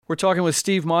We're talking with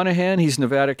Steve Monahan. He's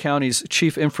Nevada County's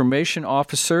Chief Information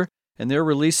Officer, and they're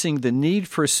releasing the Need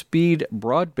for Speed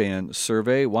Broadband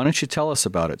Survey. Why don't you tell us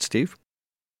about it, Steve?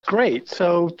 Great.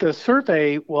 So the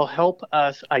survey will help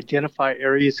us identify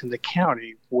areas in the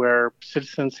county where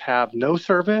citizens have no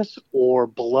service or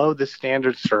below the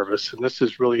standard service, and this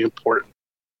is really important.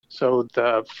 So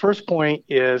the first point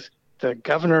is the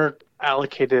governor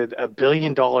allocated $1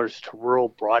 billion to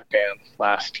rural broadband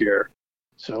last year.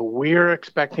 So we're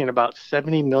expecting about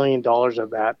 $70 million of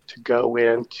that to go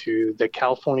into the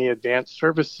California Advanced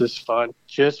Services Fund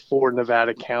just for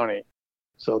Nevada County.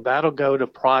 So that'll go to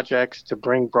projects to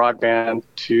bring broadband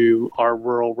to our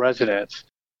rural residents.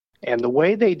 And the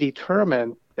way they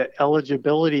determine the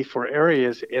eligibility for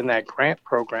areas in that grant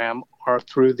program are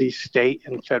through the state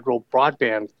and federal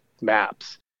broadband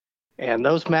maps. And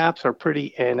those maps are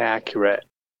pretty inaccurate.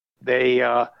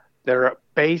 They're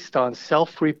based on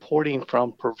self-reporting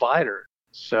from providers.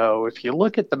 So if you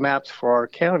look at the maps for our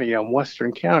county on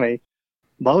Western County,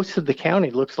 most of the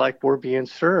county looks like we're being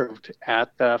served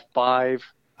at the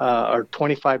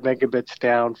 25 megabits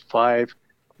down, 5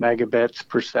 megabits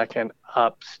per second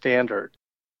up standard.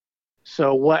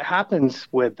 So what happens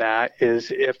with that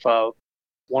is if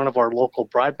one of our local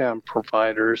broadband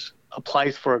providers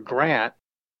applies for a grant,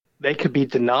 they could be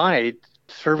denied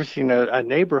servicing a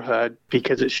neighborhood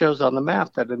because it shows on the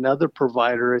map that another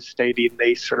provider is stating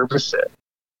they service it.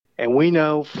 And we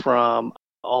know from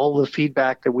all the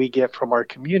feedback that we get from our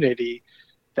community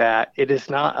that it is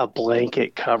not a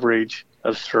blanket coverage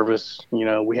of service. You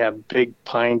know, we have big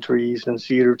pine trees and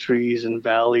cedar trees and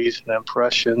valleys and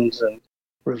impressions and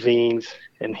ravines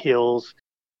and hills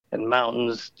and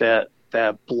mountains that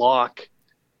block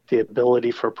the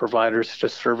ability for providers to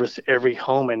service every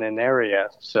home in an area.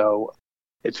 So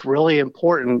it's really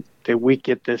important that we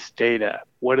get this data.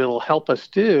 What it'll help us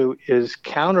do is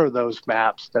counter those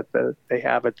maps that they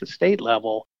have at the state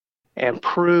level and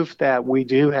prove that we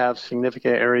do have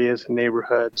significant areas and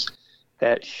neighborhoods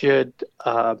that should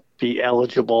be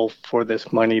eligible for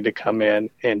this money to come in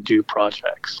and do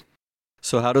projects.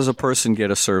 So how does a person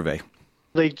get a survey?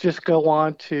 They just go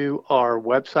on to our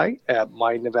website at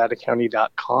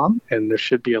mynevadacounty.com, and there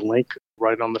should be a link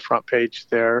right on the front page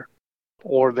there.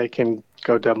 Or they can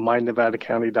go to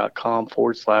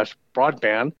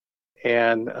mynevadacounty.com/broadband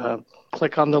and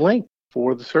click on the link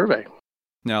for the survey.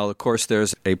 Now, of course,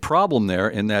 there's a problem there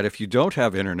in that if you don't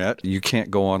have internet, you can't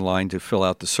go online to fill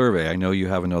out the survey. I know you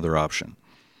have another option.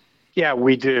 Yeah,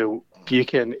 we do. You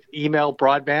can email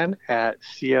broadband at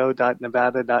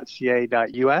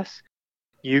co.nevada.ca.us.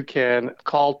 You can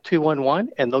call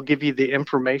 211, and they'll give you the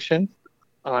information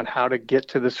on how to get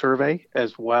to the survey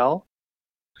as well.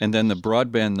 And then the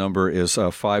broadband number is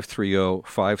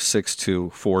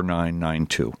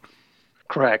 530-562-4992.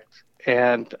 Correct.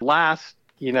 And last,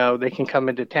 they can come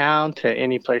into town to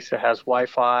any place that has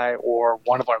Wi-Fi or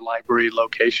one of our library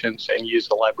locations and use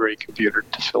the library computer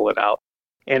to fill it out.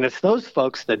 And it's those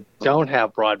folks that don't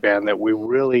have broadband that we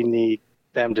really need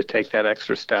them to take that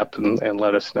extra step and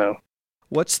let us know.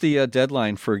 What's the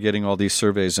deadline for getting all these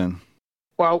surveys in?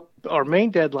 Well, our main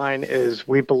deadline is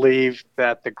we believe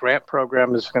that the grant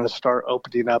program is going to start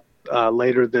opening up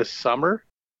later this summer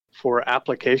for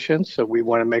applications. So we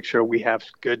want to make sure we have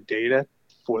good data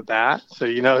for that. So,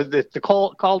 the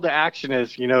call to action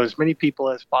is, as many people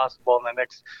as possible in the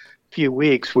next few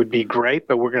weeks would be great,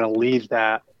 but we're going to leave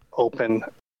that open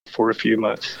for a few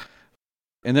months.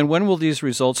 And then when will these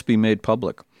results be made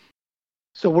public?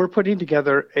 So we're putting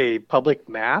together a public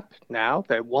map now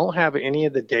that won't have any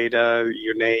of the data,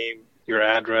 your name, your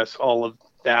address, all of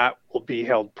that will be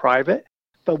held private.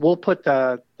 But we'll put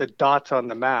the dots on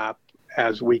the map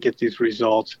as we get these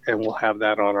results, and we'll have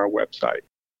that on our website.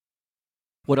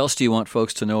 What else do you want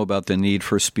folks to know about the Need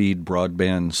for Speed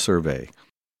Broadband Survey?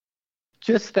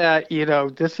 Just that,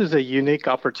 this is a unique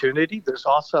opportunity. There's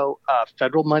also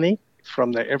federal money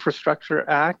from the Infrastructure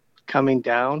Act coming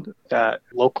down that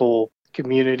local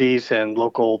communities and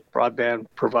local broadband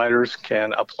providers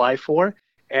can apply for.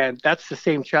 And that's the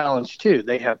same challenge, too.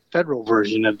 They have federal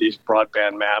version of these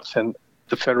broadband maps, and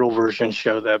the federal version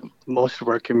show that most of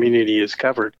our community is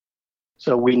covered.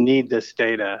 So we need this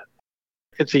data.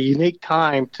 It's a unique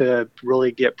time to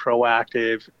really get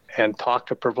proactive and talk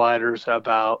to providers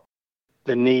about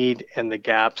the need and the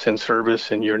gaps in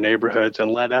service in your neighborhoods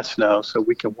and let us know so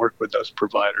we can work with those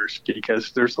providers,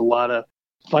 because there's a lot of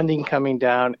funding coming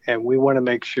down, and we want to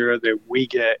make sure that we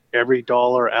get every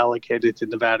dollar allocated to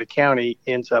Nevada County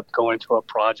ends up going to a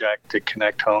project to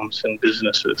connect homes and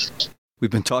businesses.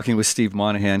 We've been talking with Steve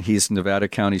Monahan. He's Nevada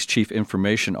County's Chief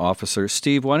Information Officer.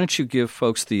 Steve, why don't you give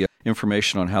folks the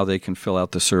information on how they can fill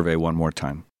out the survey one more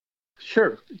time?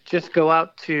 Sure. Just go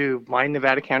out to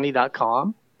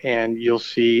mynevadacounty.com and you'll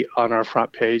see on our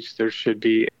front page there should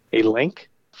be a link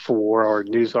for our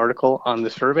news article on the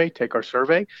survey. Take our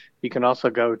survey. You can also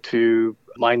go to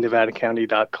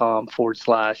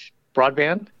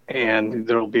mynevadacounty.com/broadband, and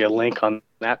there will be a link on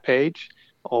that page,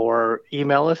 or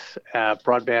email us at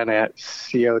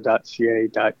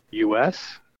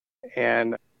broadband@co.ca.us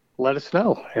and let us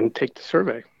know and take the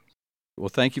survey. Well,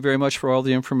 thank you very much for all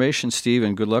the information, Steve,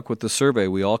 and good luck with the survey.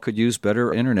 We all could use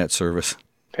better internet service.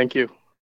 Thank you.